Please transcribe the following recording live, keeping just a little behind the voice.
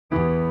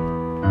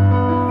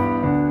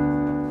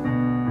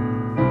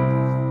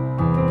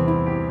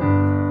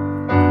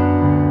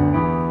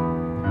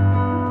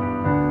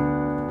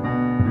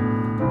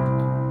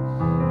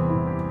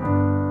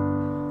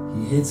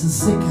It's the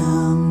sick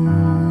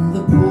and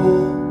the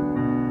poor,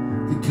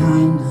 the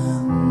kind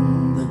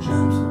and the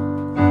gentle,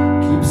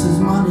 keeps his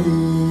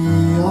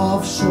money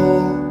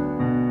offshore.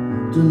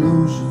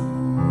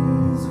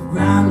 Delusions of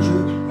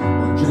grandeur,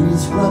 while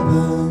Jenny's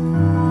scrubbing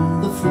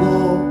the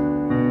floor.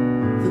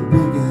 The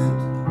bigot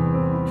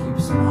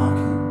keeps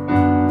marking,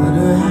 but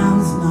her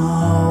hands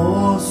now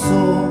are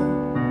sore.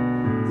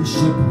 The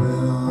ship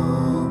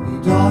will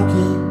be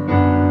docking,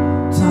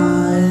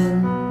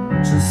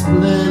 time to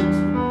split,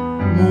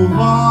 move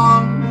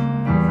on.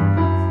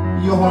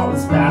 You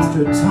heartless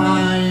bastard,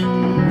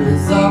 time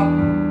is up,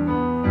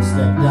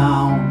 step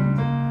down.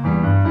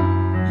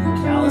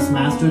 You callous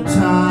master,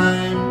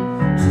 time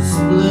to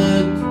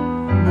split,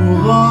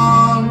 move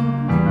on.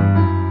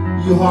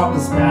 You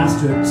heartless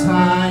bastard,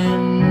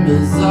 time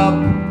is up,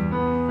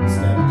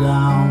 step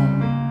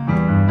down.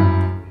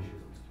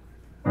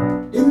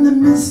 In the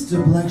mist, a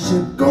black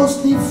ship,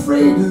 ghostly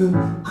freighter,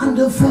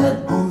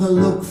 underfed, on the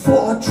look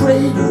for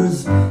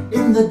traitors.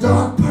 In the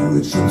dark,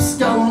 pirate ship,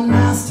 scowl on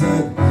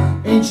masthead,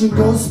 ancient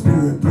ghost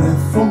spirit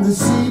breath from the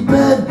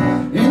seabed.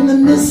 In the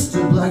mist,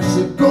 a black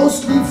ship,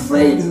 ghostly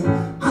freighter,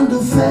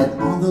 underfed,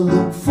 on the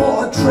look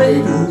for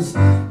traitors.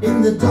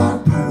 In the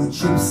dark, pirate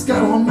ship,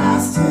 scowl on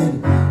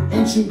masthead,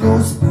 ancient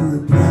ghost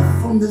spirit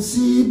breath from the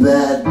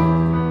seabed.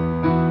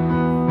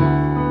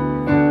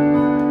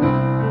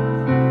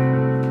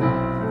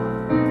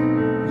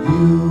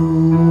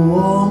 You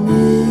or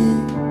me,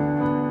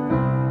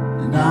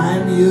 and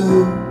I'm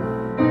you.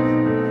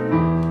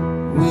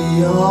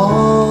 We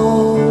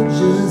all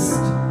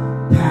just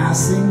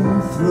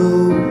passing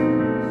through.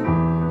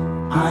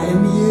 I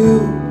am you,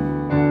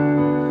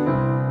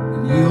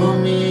 and you are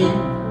me.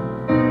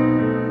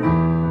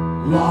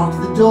 Lock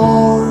the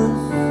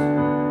doors,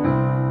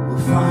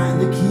 we'll find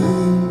the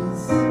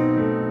keys.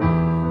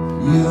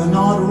 You're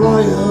not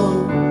royal,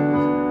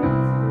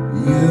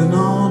 you're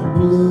not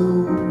blue.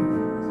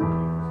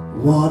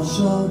 Watch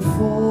out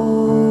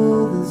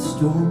for the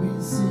stormy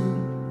sea.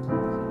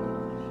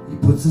 He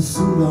puts a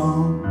suit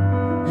on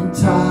and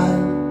tie.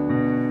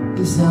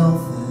 His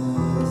health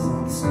is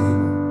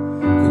unstable,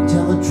 could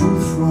tell the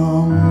truth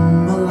from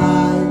a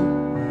lie.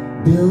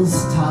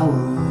 Builds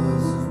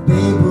towers of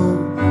Babel,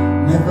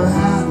 never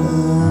had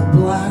a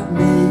black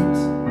mate.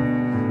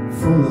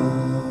 Full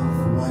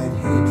of white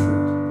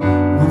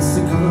hatred, wants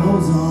to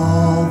close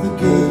all the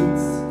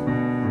gates.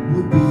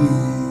 We're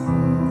being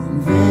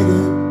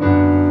invaded,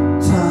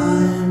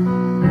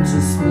 to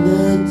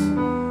split,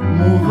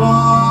 move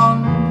on.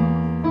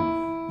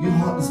 You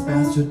heartless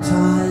bastard,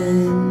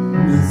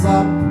 time is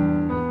up,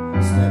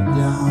 step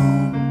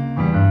down.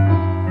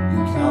 You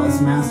callous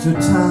master,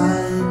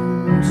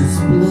 time to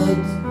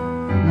split,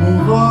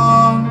 move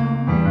on.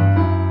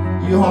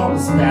 You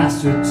heartless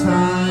bastard,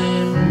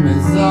 time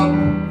is up,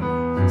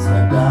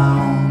 step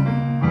down.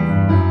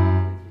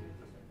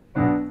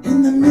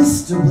 In the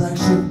mist, a black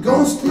ship,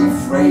 ghostly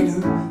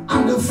freighter,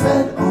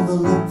 underfed, on the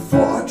look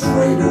for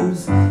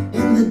traitors.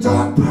 In the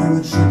dark,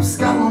 pirate ship,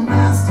 scowl on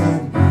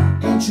masthead,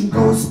 ancient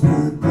ghost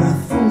spirit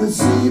breath from the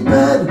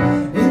seabed.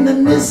 In the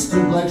mist, a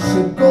black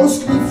ship,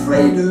 ghostly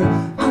freighter,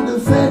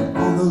 underfed,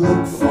 on the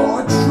look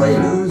for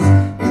traitors.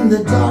 In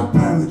the dark,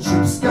 pirate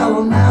ship, scowl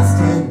on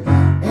masthead,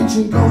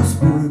 ancient ghost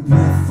spirit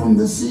breath from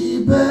the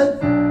seabed.